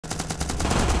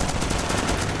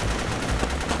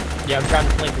Yeah, I'm trying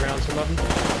to flank around some of them.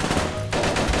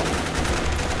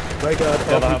 They got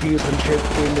RPGs and shit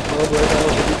between the club right now.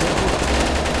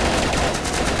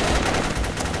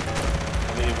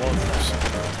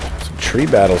 Some tree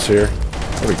battles here.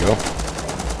 There we go.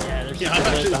 Yeah,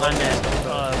 there's some behind that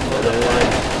load-up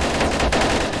line.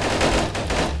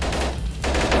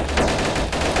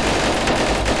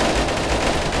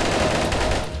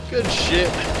 Good shit.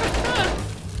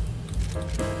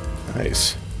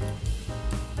 Nice.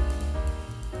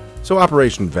 So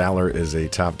Operation Valor is a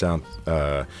top-down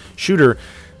shooter,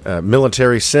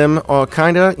 military sim,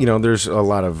 kinda. You know, there's a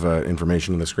lot of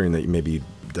information on the screen that maybe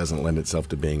doesn't lend itself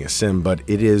to being a sim, but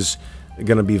it is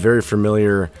going to be very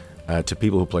familiar to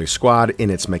people who play Squad in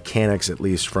its mechanics, at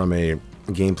least from a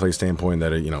gameplay standpoint.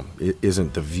 That you know, it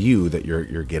isn't the view that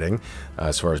you're getting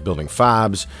as far as building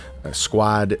fobs,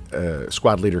 squad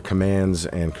leader commands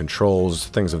and controls,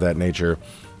 things of that nature.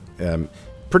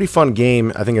 Pretty fun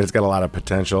game. I think it's got a lot of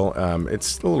potential.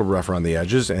 It's a little rough around the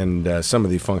edges, and some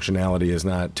of the functionality is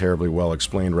not terribly well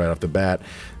explained right off the bat.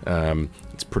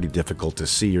 It's pretty difficult to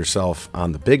see yourself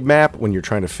on the big map when you're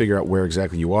trying to figure out where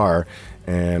exactly you are,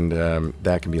 and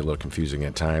that can be a little confusing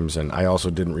at times. And I also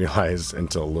didn't realize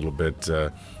until a little bit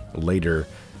later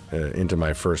into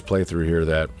my first playthrough here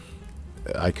that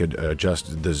I could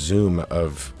adjust the zoom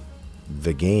of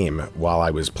the game while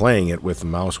I was playing it with the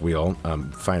mouse wheel.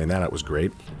 Finding that out was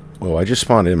great. Well, I just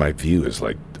spawned in. My view is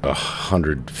like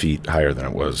 100 feet higher than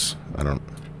it was. I don't.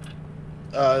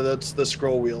 That's the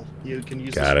scroll wheel. You can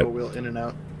use the scroll wheel in and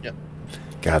out. Yep.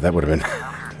 God, that would have been.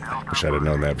 Wish I'd have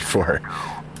known that before.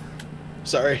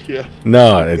 Sorry. Yeah.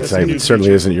 No, it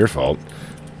certainly isn't your fault.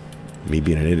 Me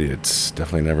being an idiot, it's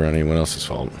definitely never anyone else's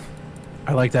fault.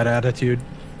 I like that attitude.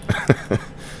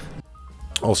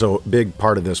 Also, a big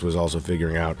part of this was also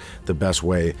figuring out the best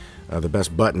way, the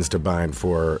best buttons to bind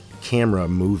for camera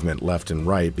movement left and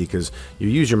right, because you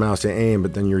use your mouse to aim,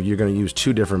 but then you're going to use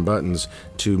two different buttons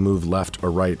to move left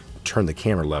or right, turn the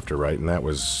camera left or right, and that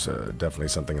was definitely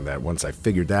something that once I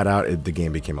figured that out, the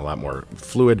game became a lot more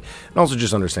fluid. And also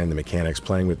just understanding the mechanics,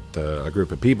 playing with a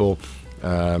group of people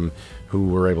who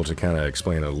were able to kind of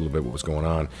explain a little bit what was going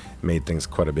on, made things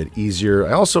quite a bit easier.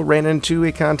 I also ran into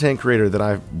a content creator that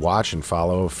I watch and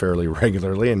follow fairly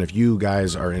regularly, and if you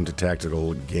guys are into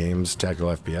tactical games, tactical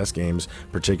FPS games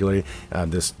particularly,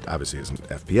 this obviously isn't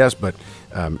FPS, but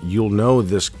you'll know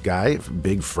this guy.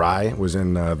 Big Fry was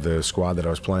in the squad that I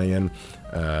was playing in.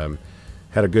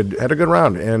 Had a good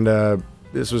round, and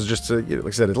this was just, like I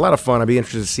said, it's a lot of fun. I'd be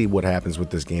interested to see what happens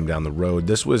with this game down the road.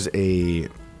 This was a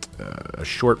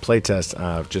short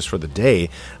playtest just for the day.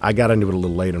 I got into it a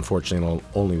little late, unfortunately, and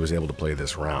only was able to play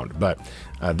this round. But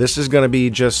this is going to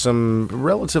be just some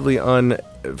relatively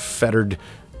unfettered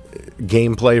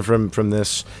gameplay from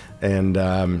this. And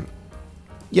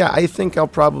yeah, I think I'll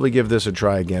probably give this a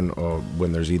try again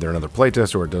when there's either another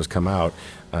playtest or it does come out.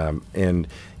 And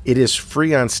it is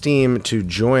free on Steam to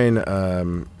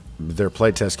join their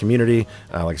playtest community.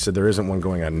 Like I said, there isn't one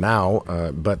going on now,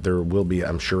 but there will be,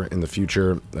 I'm sure, in the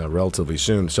future, relatively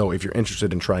soon. So if you're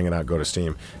interested in trying it out, go to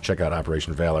Steam, check out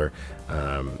Operation Valor,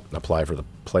 apply for the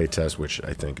playtest, which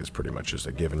I think is pretty much just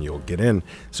a given you'll get in.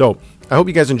 So I hope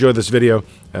you guys enjoyed this video.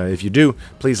 If you do,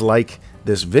 please like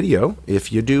this video.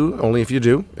 If you do, only if you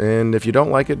do, and if you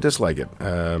don't like it, dislike it.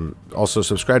 Also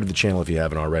subscribe to the channel if you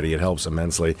haven't already. It helps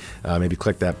immensely. Maybe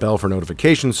click that bell for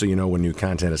notifications so you know when new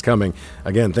content is coming.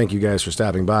 Again, thank you guys for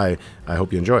stopping by. I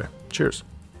hope you enjoy. Cheers.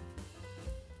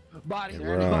 Body,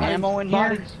 ammo in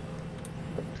here.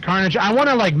 Carnage, I want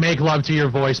to like make love to your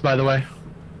voice, by the way.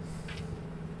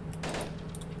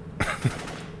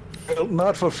 Well,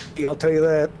 not for free, I'll tell you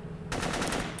that.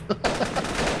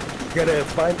 Gotta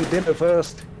find the dinner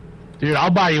first. Dude,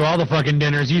 I'll buy you all the fucking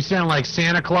dinners. You sound like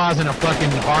Santa Claus and a fucking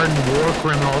hardened war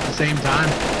criminal at the same time.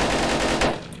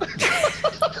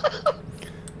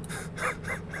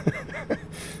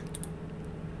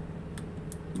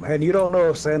 Man, you don't know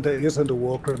if Santa isn't a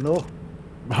war criminal.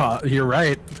 You're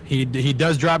right. He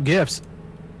does drop gifts.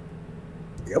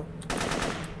 Yep.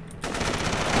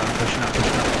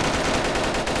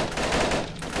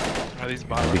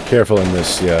 Be careful in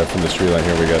this, from this tree line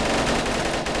here we got.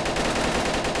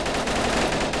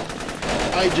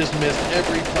 I just missed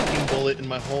every fucking bullet in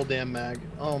my whole damn mag.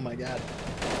 Oh my god.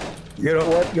 You know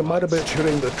what? You might have been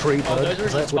shooting the tree, bud.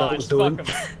 That's what I was doing.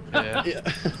 Yeah.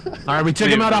 All right, we took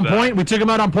him out on point. We took him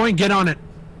out on point. Get on it.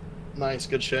 Nice,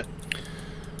 good shit.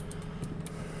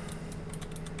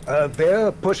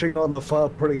 They're pushing on the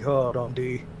fob pretty hard on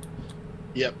D.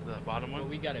 Yep. The bottom one? Well,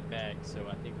 we got it back, so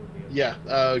I think we'll be okay.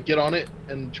 Yeah, get on it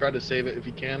and try to save it if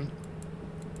you can.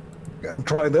 I'm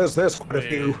trying this. There's quite a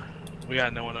few. We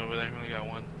got no one over there. We only got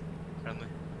one friendly.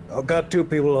 I've got 2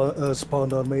 people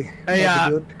spawned on me. Hey,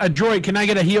 That'd be a droid, can I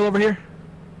get a heal over here?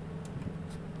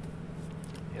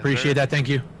 Yes, Appreciate sir. that, thank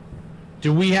you.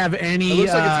 Do we have It any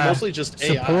looks like it's mostly just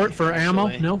support AI, for ammo?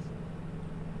 actually. No?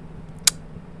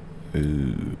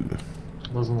 Ooh.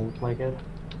 Doesn't look like it.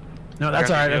 No, that's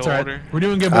got alright, the that's heal alright. order. We're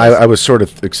doing good, boys. I was sort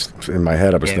of in my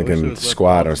head. I was Yeah, I wish it thinking was less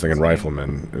squad. I was thinking options.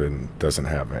 rifleman, and doesn't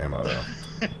have ammo though.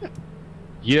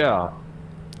 Yeah.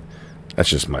 That's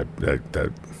just my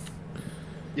that.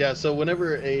 Yeah, so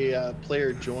whenever a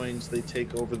player joins, they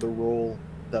take over the role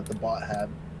that the bot had,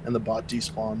 and the bot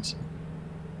despawns.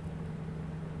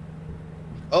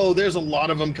 Oh, there's a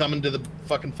lot of them coming to the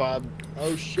fucking fob.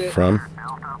 Oh shit. From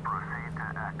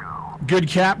Good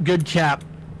cap, good cap.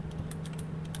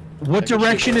 What Take a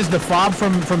direction shit. is the fob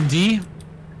from D?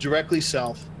 Directly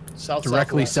south.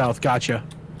 Directly Southwest. south, gotcha.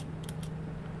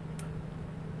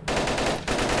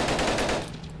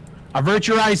 Avert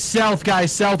your eyes south,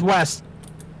 guys, southwest.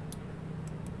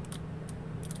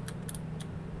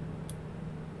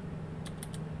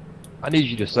 I need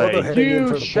you to Well, they're say, heading in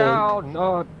for you the shall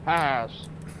not pass.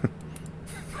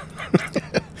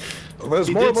 There's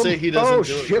He more did of them. say he doesn't Oh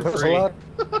do it shit, for there's free. a lot.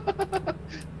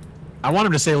 I want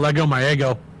him to say Lego my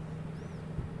ego.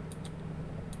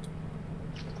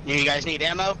 You guys need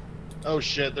ammo? Oh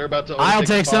shit, they're about to I'll overtake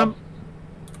the take fob. some.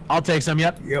 I'll take some,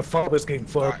 yep. Yeah, fob is getting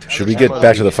fucked. should we get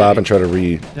back to the fob and try to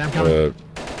Yeah, I'm coming.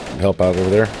 help out over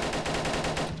there?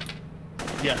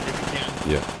 Yeah, if you can.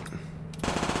 Yeah.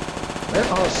 There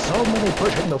are so many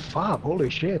pushing the fob. Holy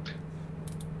shit.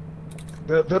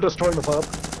 They're destroying the fob.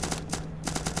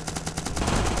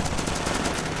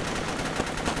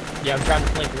 Yeah, I'm trying to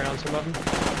flank around some of them.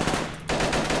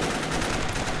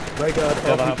 They got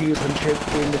RPGs and shit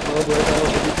doing the fob right now. So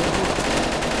be careful.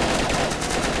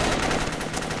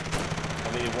 I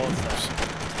mean, it won't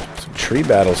stop. Some tree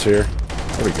battles here.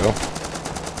 There we go.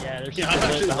 Yeah, there's Yeah, people I'm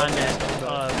actually behind looking that.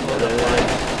 at Load up line.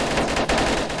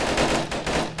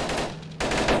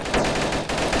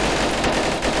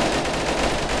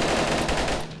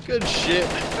 Good shit.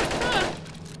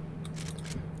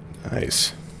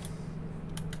 Nice.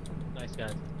 Nice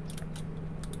guys.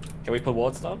 Can we put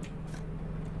ward stop?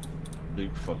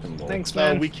 Big fucking lord. Thanks, No,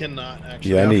 man. we cannot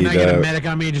actually. Yeah, I need. Can I get a medic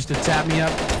on me just to tap me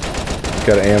up?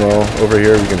 Got ammo over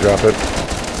here. We can drop it.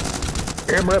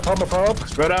 MREP on the fob.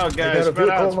 Spread out, They guys. got a Spread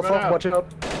vehicle out. on the Spread fob. out. Watch out.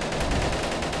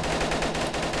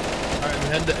 Alright, I'm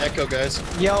heading to Echo, guys.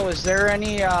 Yo, is there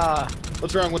any,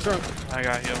 What's wrong? What's wrong? I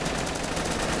got heal.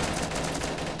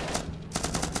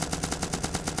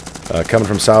 Coming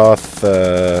from south.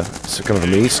 Coming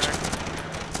from east.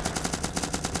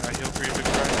 Got heal for you, big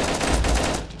fry.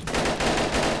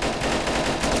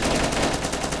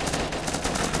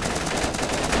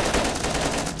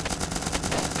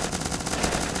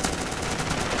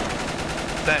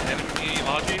 Is that enemy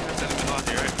logi? That's enemy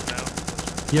logi, right? No.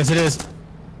 Yes, it is.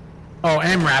 Oh,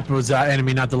 MRAP was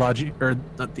enemy, not the logic, or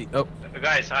not the. Oh,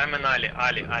 Guys, I'm an Ali.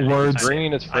 Words.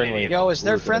 Green is friendly. yo, is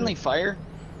there friendly fire?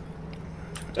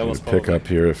 That was Pick probably- up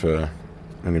here if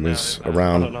anybody's No, I don't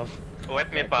around. know.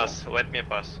 Let me pass.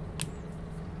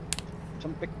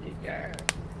 Some big guy.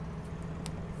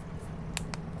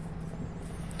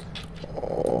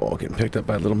 Oh, getting picked up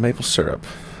by a little maple syrup.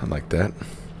 I like that.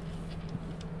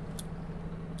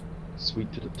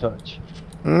 Sweet to the touch.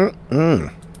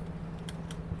 Mm-mm.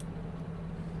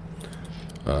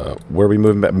 Where are we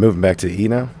moving back? Moving back to E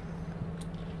now?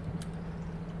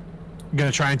 I'm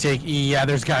gonna try and take E. Yeah,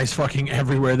 there's guys fucking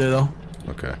everywhere there though.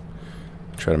 Okay.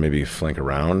 Try to maybe flank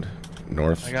around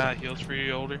north. I got heals for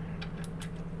you, older.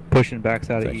 Pushing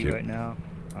backside of Thank E you. right now.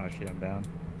 Oh shit, I'm down.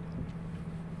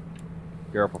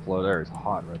 Careful flow there. It's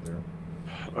hot right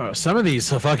there. Some of these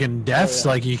fucking deaths,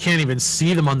 like you can't even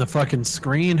see them on the fucking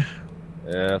screen.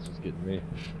 Yeah, that's what's getting me.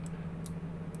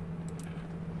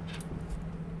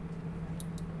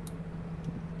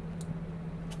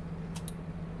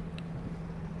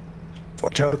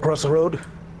 Watch out across the road.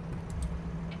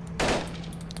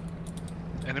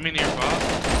 Enemy near Bob.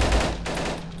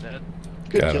 Dead.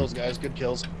 Good Got him. kills, guys. Good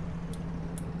kills.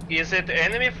 Is it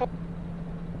enemy for?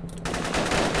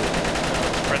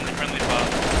 Friendly Bob.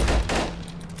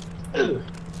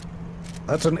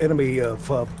 That's an enemy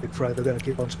fob, Big Fry. They're gonna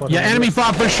keep on spotting. Yeah, enemy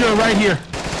fob for sure, right here.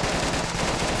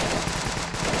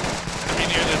 Enemy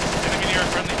near this. Enemy near a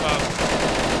friendly Bob.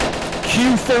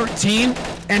 Q13,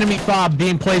 enemy fob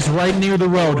being placed right near the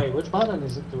road. Wait, which button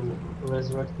is it to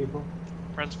resurrect people?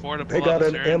 Press 4 to They pull got out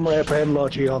an the syringe. MREP and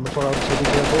Logi on the fob, so be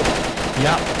careful.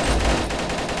 Yep.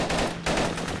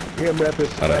 The MREP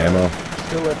is Out of ammo.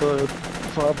 still at the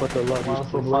fob, but the Logi's 1 for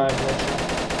from 5,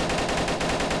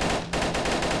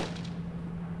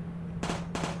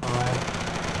 Alright.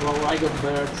 Well, I got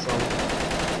bird, so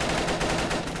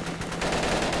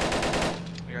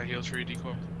heals for your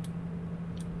decoy.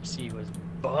 She was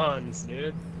buns,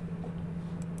 dude.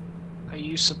 Are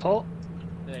you support?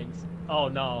 Thanks. Oh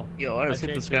no. Yo, I just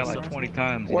hit this guy like 20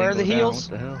 times. He Where are didn't the go down.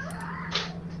 heals? What the hell?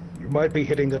 You might be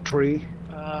hitting a tree.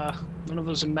 One of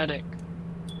us a medic.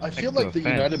 I feel Next to like a the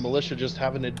fence. United Militia just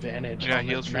have an advantage. You got on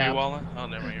heals this for you, map. Walla? Oh,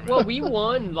 never mind. Well, we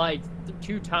won like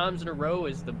 2 times in a row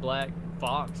as the Black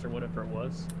Fox or whatever it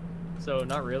was. So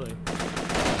not really.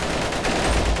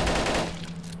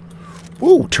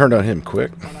 Ooh, turned on him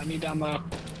quick. God, I need ammo.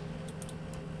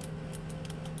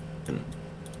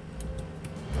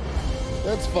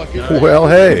 That's fucking. Well,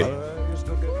 hey.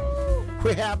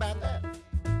 We have